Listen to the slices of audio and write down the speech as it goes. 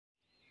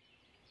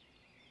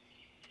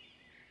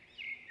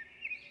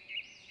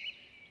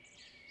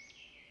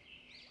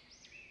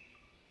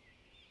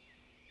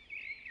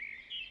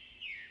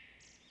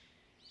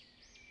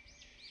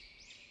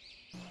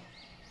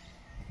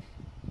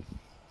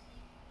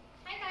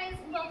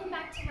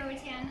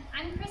Roatan.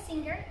 I'm Chris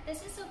Singer,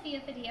 this is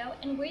Sophia Video,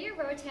 and we're your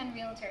Roatan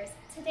Realtors.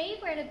 Today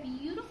we're at a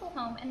beautiful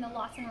home in the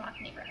Lawson Rock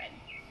neighborhood.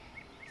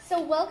 So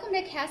welcome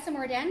to Casa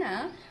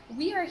Moderna.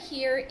 We are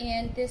here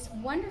in this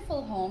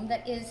wonderful home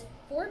that is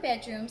 4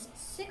 bedrooms,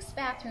 6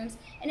 bathrooms,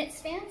 and it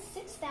spans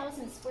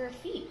 6,000 square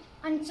feet.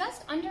 On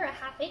just under a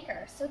half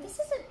acre, so this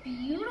is a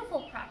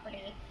beautiful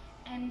property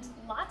and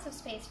lots of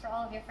space for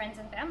all of your friends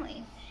and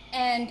family.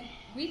 And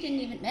we didn't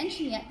even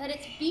mention yet that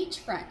it's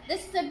beachfront.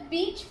 This is a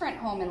beachfront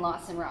home in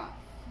Lawson Rock.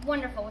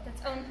 Wonderful, with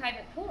its own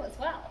private pool as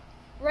well.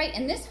 Right,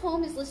 and this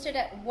home is listed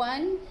at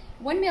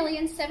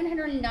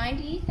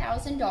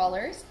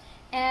 $1,790,000.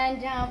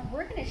 And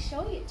we're going to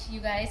show it to you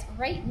guys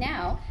right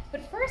now.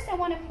 But first I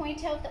want to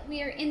point out that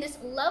we are in this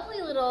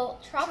lovely little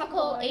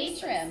tropical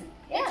atrium.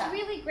 Yeah. It's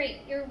really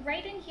great. You're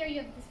right in here. You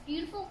have this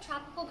beautiful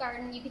tropical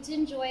garden you get to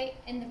enjoy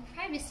in the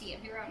privacy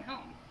of your own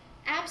home.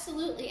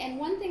 Absolutely, and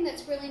one thing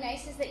that's really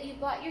nice is that you've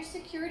got your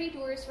security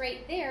doors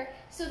right there.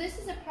 So this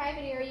is a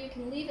private area. You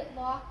can leave it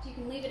locked, you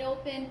can leave it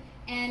open,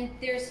 and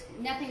there's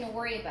nothing to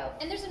worry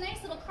about. And there's a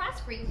nice little cross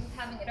breeze with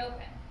having it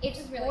open. It's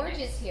really gorgeous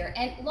nice here.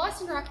 And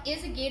Lawson Rock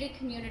is a gated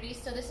community,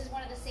 so this is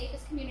one of the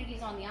safest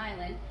communities on the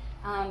island.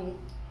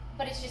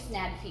 But it's just an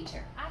added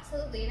feature.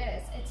 Absolutely, it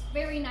is. It's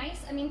very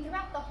nice. I mean,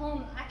 throughout the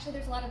home, actually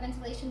there's a lot of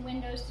ventilation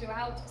windows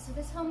throughout, so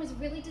this home is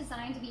really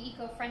designed to be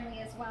eco-friendly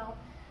as well.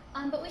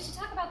 But we should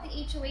talk about the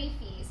HOA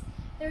fees.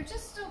 They're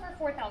just over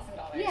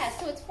 $4,000. Yeah,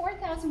 so it's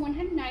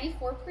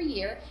 $4,194 per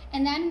year,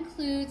 and that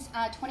includes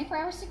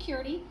 24-hour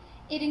security.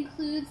 It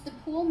includes the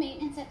pool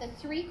maintenance at the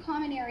 3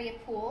 common area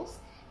pools,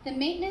 the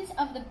maintenance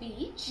of the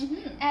beach,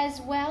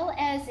 as well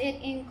as it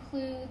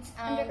includes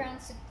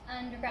underground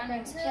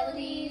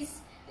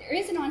utilities. There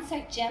is an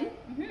on-site gym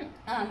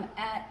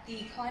at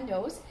the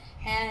condos,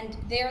 and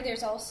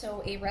there's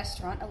also a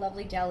restaurant, a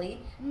lovely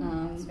deli.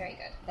 That's very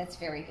good. That's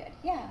very good.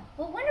 Yeah.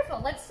 Well, wonderful.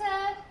 Let's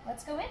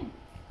go in.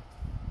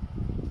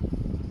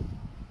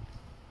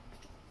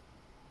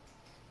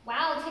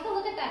 Wow, take a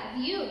look at that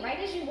view right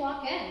as you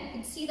walk in. You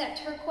can see that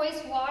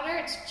turquoise water.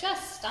 It's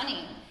just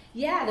stunning.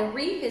 Yeah, the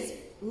reef is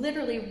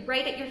literally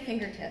right at your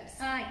fingertips.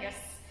 Yes.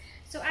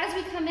 So as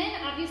we come in,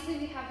 obviously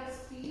we have this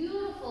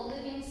beautiful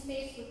living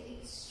space with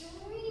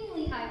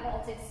extremely high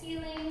vaulted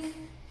ceilings,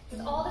 with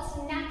all this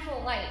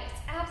natural light.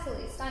 It's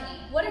absolutely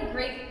stunning. What a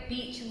great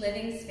beach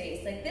living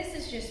space. Like, this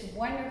is just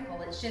wonderful.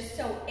 It's just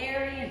so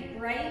airy and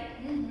bright.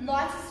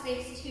 Lots of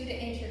space too to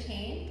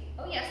entertain.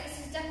 Oh yes, this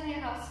is definitely a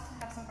house to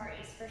have some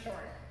parties for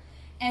sure.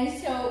 And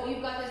so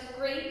you've got this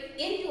great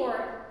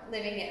indoor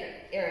living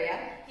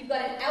area, you've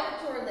got an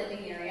outdoor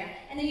living area,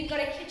 and then you've got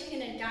a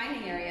kitchen and a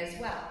dining area as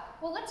well.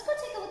 Well, let's go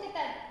take a look at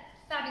that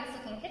fabulous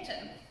looking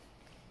kitchen,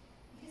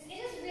 because it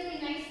is really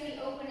nicely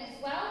open as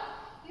well.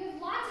 You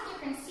have lots of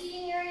different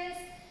seating areas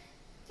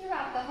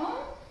throughout the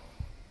home.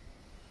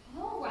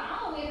 Oh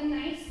wow, we have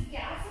nice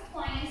gas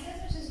appliances,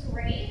 which is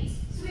great.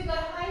 So we've got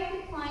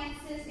high-end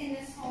appliances in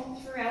this home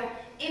throughout,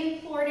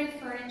 imported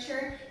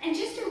furniture, and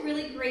just a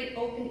really great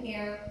open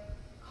air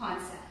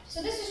concept.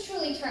 So this is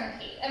truly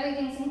turnkey.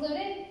 Everything's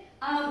included?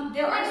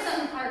 There are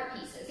some art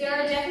pieces. There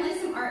are definitely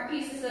some art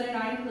pieces that are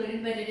not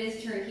included, but it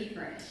is turnkey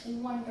furnished.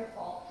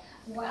 Wonderful.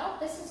 Well,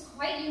 this is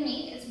quite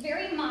unique. It's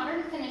very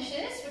modern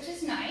finishes, which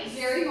is nice.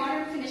 Very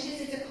modern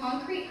finishes. It's a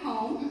concrete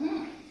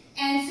home.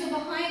 And so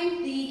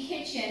behind the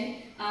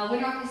kitchen, we're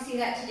not going to see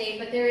that today,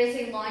 but there is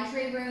a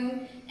laundry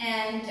room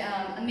and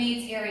a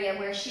maid's area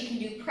where she can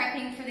do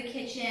prepping for the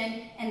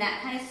kitchen and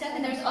that kind of stuff.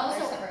 And there's also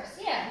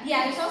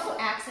there's also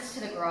access to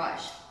the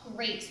garage.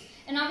 Great.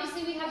 And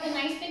obviously we have the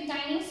nice big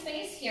dining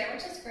space here,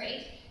 which is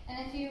great. And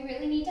if you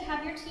really need to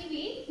have your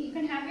TV, you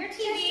can have your TV.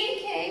 Just in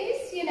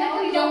case, you know,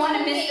 you don't want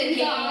to miss the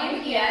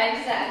game. Yeah,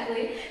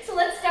 exactly. So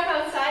let's step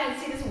outside and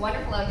see this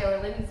wonderful outdoor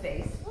living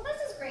space. Well, this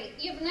is great.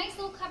 You have a nice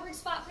little covered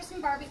spot for some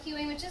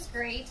barbecuing, which is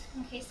great,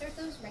 in case there's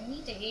those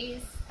rainy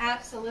days.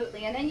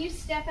 Absolutely. And then you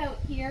step out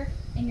here,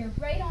 and you're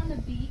right on the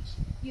beach.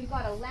 You've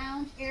got a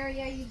lounge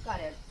area. You've got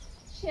a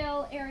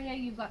chill area.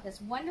 You've got this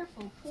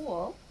wonderful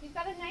pool. You've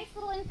got a nice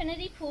little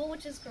infinity pool,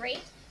 which is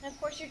great. And of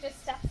course, you're just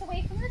steps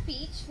away from the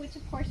beach, which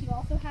of course you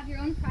also have your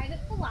own private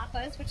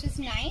palapas, which is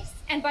nice.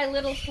 And by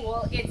little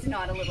pool, it's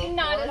not a little pool.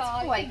 Not at it's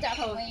all. Quite you could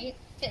definitely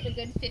fit a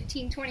good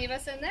 15, 20 of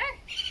us in there.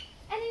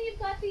 And then you've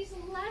got these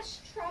lush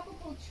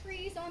tropical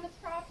trees on the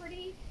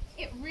property.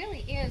 It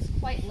really is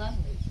quite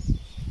lovely.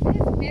 It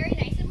is very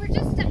nice. And we're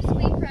just steps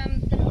away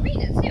from the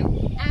marina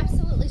too.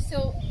 Absolutely.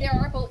 So there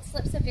are boat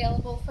slips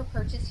available for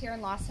purchase here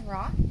in Lawson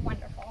Rock.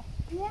 Wonderful.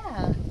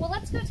 Yeah. Well,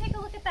 let's go take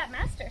a look at that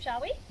master, shall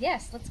we?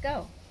 Yes, let's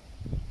go.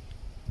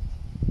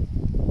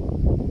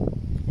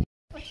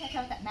 Let's check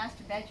out that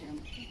master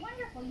bedroom.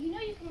 Wonderful. You know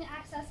you can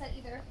access that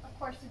either, of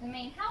course, through the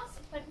main house,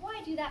 but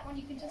why do that when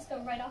you can just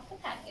go right off the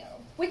patio?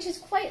 Which is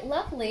quite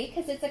lovely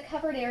because it's a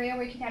covered area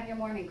where you can have your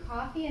morning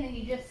coffee, and then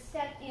you just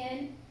step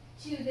in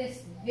to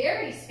this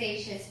very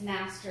spacious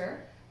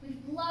master. We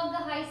love the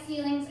high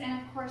ceilings and,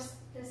 of course,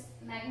 this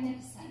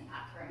magnificent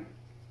bathroom.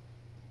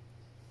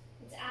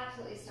 It's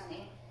absolutely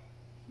stunning.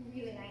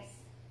 Really nice.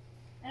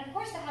 And, of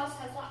course, the house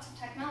has lots of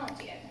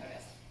technology, I've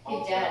noticed.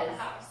 It does. The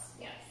house,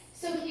 yes.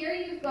 So here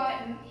you've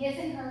got his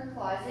and her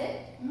closet,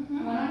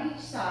 Mm-hmm. one on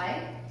each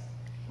side.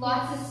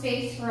 Lots of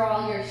space for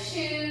all your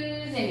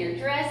shoes and your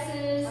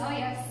dresses. Oh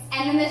yes.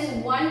 And then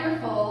this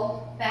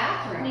wonderful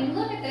bathroom. I mean,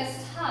 look at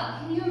this tub.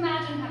 Can you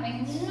imagine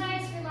having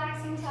nice,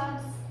 relaxing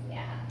tubs?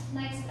 Yeah,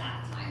 nice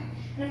bath time.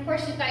 And of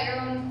course, you've got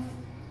your own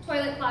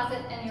toilet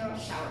closet and your own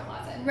shower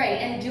closet. Right,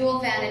 and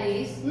dual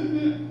vanities.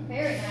 Mm-hmm.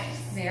 Very nice.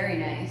 Very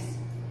nice.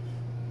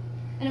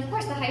 And of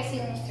course, the high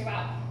ceilings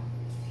throughout.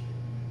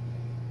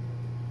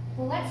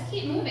 Well, let's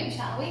keep moving,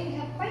 shall we? We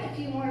have quite a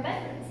few more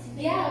bedrooms.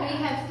 Yeah, we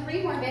have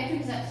 3 more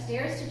bedrooms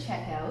upstairs to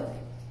check out.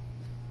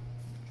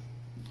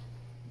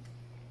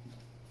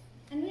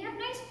 And we have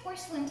nice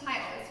porcelain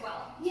tile as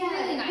well.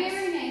 Yeah, really nice.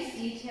 very nice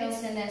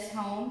details in this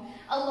home.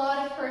 A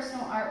lot of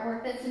personal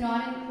artwork that's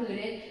not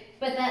included,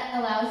 but that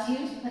allows you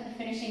to put the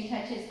finishing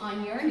touches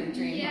on your new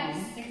dream Yes,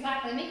 home.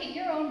 exactly. Make it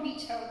your own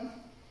beach home.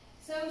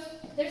 So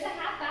there's a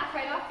half bath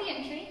right off the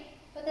entry,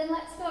 but then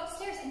let's go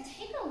upstairs and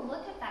take a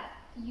look at that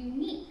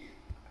unique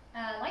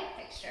light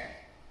fixture.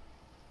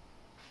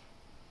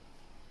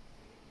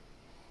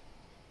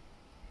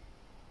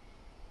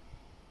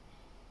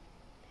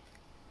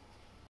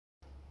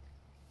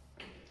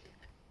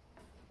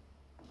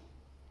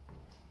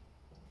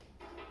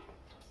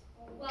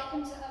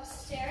 Welcome to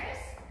upstairs.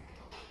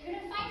 You're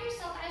going to find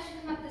yourself as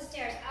you come up the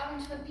stairs out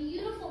into a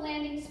beautiful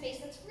landing space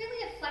that's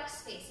really a flex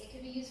space. It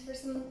could be used for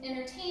some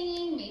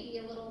entertaining, maybe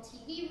a little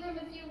TV room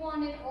if you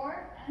wanted,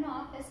 or an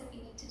office if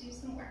you need to do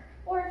some work.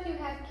 Or if you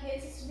have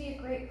kids, this would be a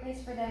great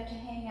place for them to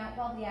hang out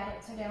while the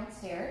adults are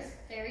downstairs.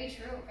 Very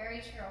true,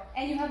 very true.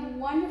 And you have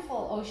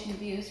wonderful ocean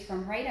views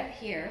from right up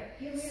here.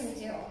 You really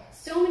do.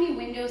 So many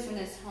windows in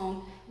this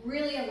home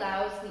really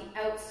allows the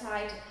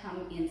outside to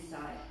come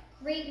inside.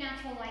 Great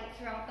natural light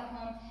throughout the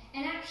home,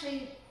 and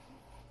actually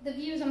the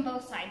views on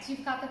both sides.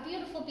 You've got the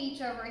beautiful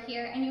beach over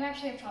here, and you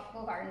actually have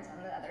tropical gardens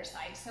on the other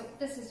side. So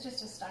this is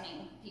just a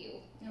stunning view,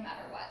 no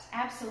matter what.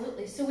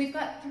 Absolutely. So we've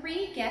got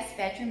 3 guest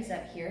bedrooms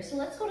up here. So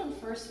let's go to the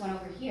first one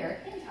over here.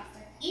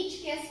 Fantastic.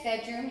 Each guest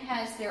bedroom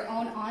has their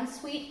own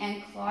ensuite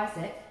and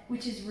closet,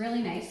 which is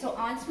really nice. So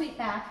ensuite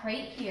bath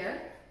right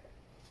here.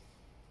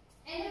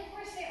 And of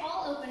course, they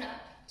all open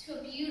up to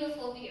a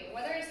beautiful view.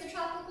 Whether it's the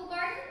tropical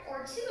garden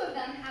or 2 of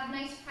them have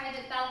nice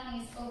private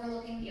balconies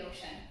overlooking the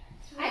ocean.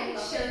 I could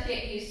sure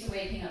get used to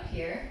waking up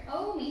here.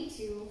 Oh, me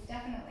too,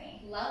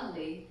 definitely.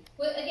 Lovely.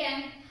 But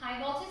again,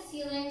 high vaulted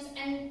ceilings,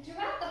 and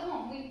throughout the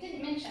home, we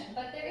didn't mention,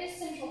 but there is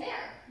central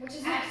air, which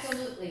is nice.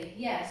 Absolutely,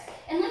 yes.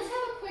 And let's have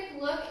a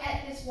quick look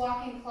at this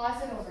walk-in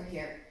closet over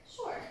here.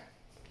 Sure.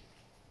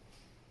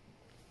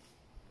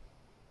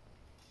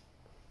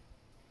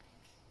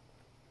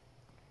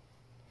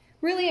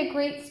 Really a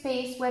great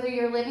space, whether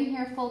you're living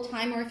here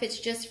full-time or if it's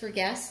just for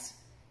guests.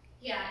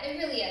 Yeah, it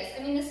really is.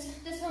 I mean,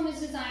 this home is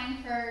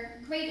designed for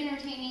great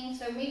entertaining,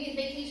 so maybe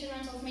vacation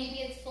rentals, maybe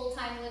it's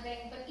full-time living,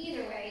 but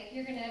either way,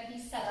 you're going to be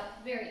set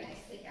up very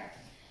nicely here.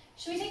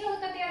 Should we take a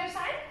look at the other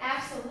side?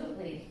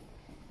 Absolutely.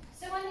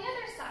 So on the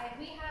other side,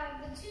 we have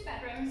the 2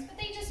 bedrooms, but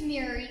they just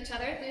mirror each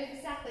other. They're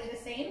exactly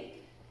the same,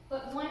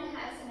 but one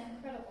has an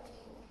incredible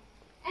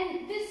view.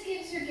 And this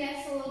gives your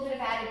guests a little bit of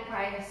added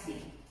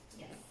privacy.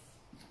 Yes.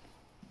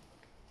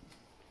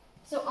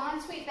 So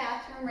ensuite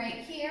bathroom right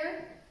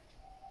here.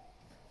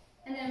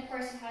 And then, of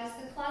course, it has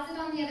the closet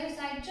on the other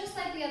side, just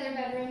like the other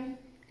bedroom.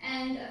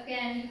 And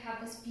again, you have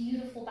this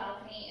beautiful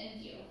balcony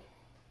and view.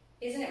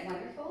 Isn't it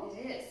wonderful?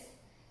 It is.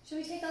 Should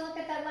we take a look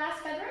at that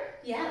last bedroom?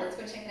 Yeah, let's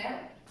go check it out.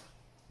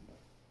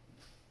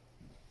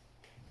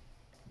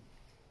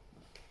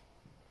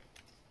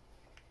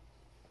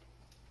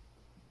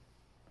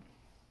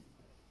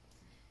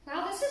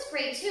 Wow, this is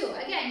great too.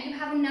 Again, you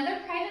have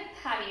another private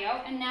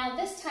patio, and now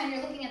this time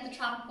you're looking at the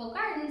tropical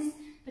gardens,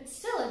 but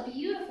still a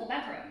beautiful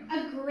bedroom.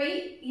 A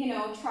great,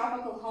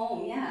 tropical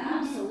home.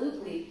 Yeah,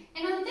 absolutely.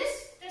 And on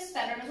this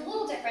bedroom is a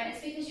little different.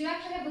 It's because you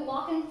actually have the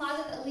walk-in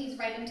closet that leads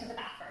right into the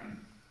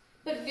bathroom.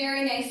 But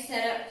very nice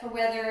setup for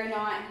whether or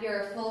not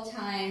you're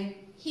full-time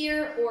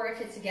here or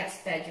if it's a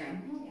guest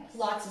bedroom. Oh, yes.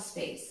 Lots of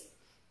space.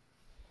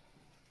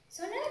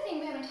 So another thing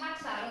we haven't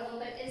talked about a little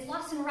bit is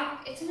Lawson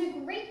Rock. It's in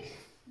a great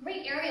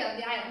area of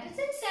the island. It's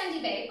in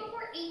Sandy Bay, but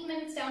we're 8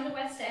 minutes down to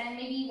West End,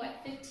 maybe,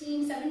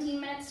 15, 17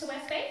 minutes to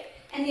West Bay?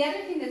 And the other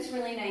thing that's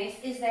really nice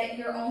is that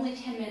you're only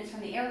 10 minutes from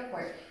the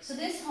airport. So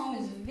this home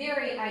is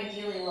very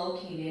ideally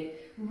located,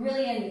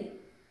 really in,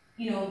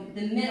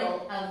 the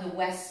middle of the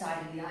west side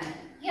of the island.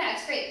 Yeah,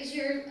 it's great because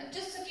you're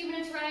just a few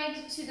minutes ride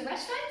to the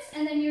restaurants,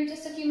 and then you're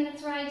just a few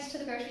minutes ride to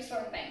the grocery store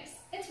and banks.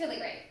 It's really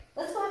great.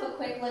 Let's go have a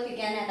quick look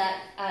again at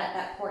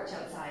that porch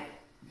outside.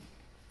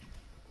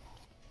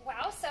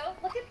 Wow, so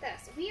look at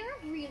this. We are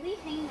really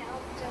hanging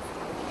out just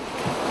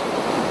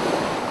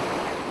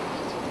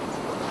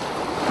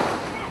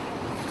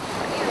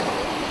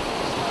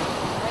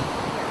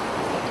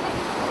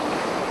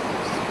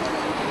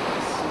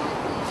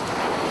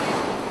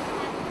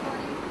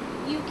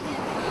you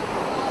can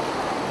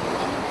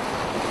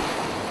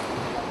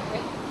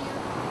right here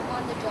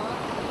on the dock,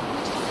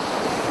 which is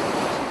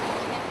you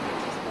can't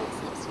purchase boat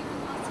slips here in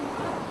Lawson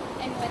Rock,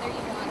 and whether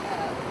you want a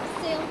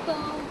sailboat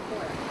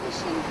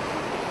fishing pool.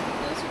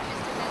 Those are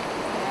just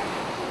amenities that are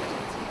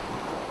important.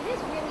 It is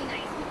really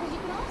nice because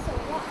you can also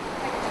walk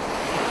right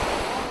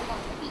all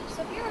along the beach. So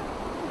if you're a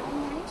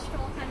morning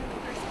stroll kind of a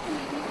person, and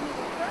maybe you can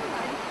go for a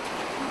run,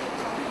 you can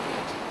go on the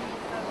beach and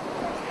you have of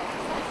course the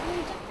access, and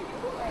you jump in the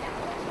pool right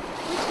after,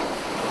 which is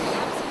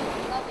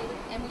absolutely lovely.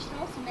 And we should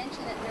also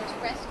mention that there's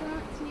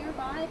restaurants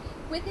nearby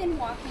within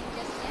walking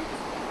distance.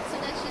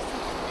 So that's just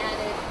an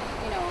added,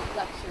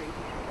 luxury.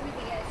 It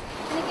really is.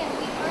 And again,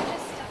 we are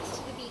just steps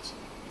to the beach.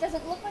 It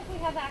doesn't look like we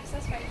have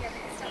access right here,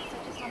 but the steps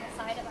are just on the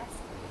side of us.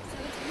 So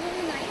it's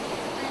really nice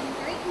and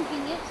very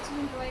convenient to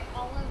enjoy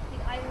all of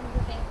the island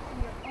living in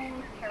your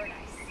own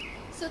paradise.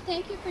 So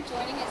thank you for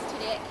joining us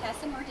today at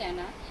Casa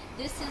Moderna.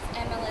 This is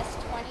MLS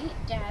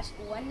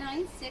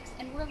 20-196,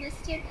 and we're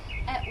listed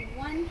at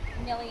 $1,790,000.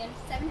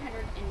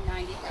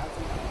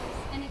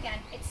 And again,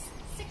 it's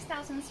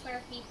 6,000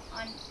 square feet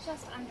on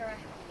just under a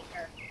half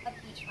acre of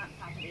beachfront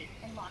property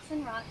in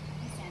Lawson Rock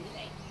and Sandy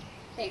Bay.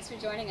 Thanks for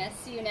joining us.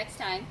 See you next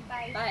time.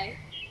 Bye. Bye.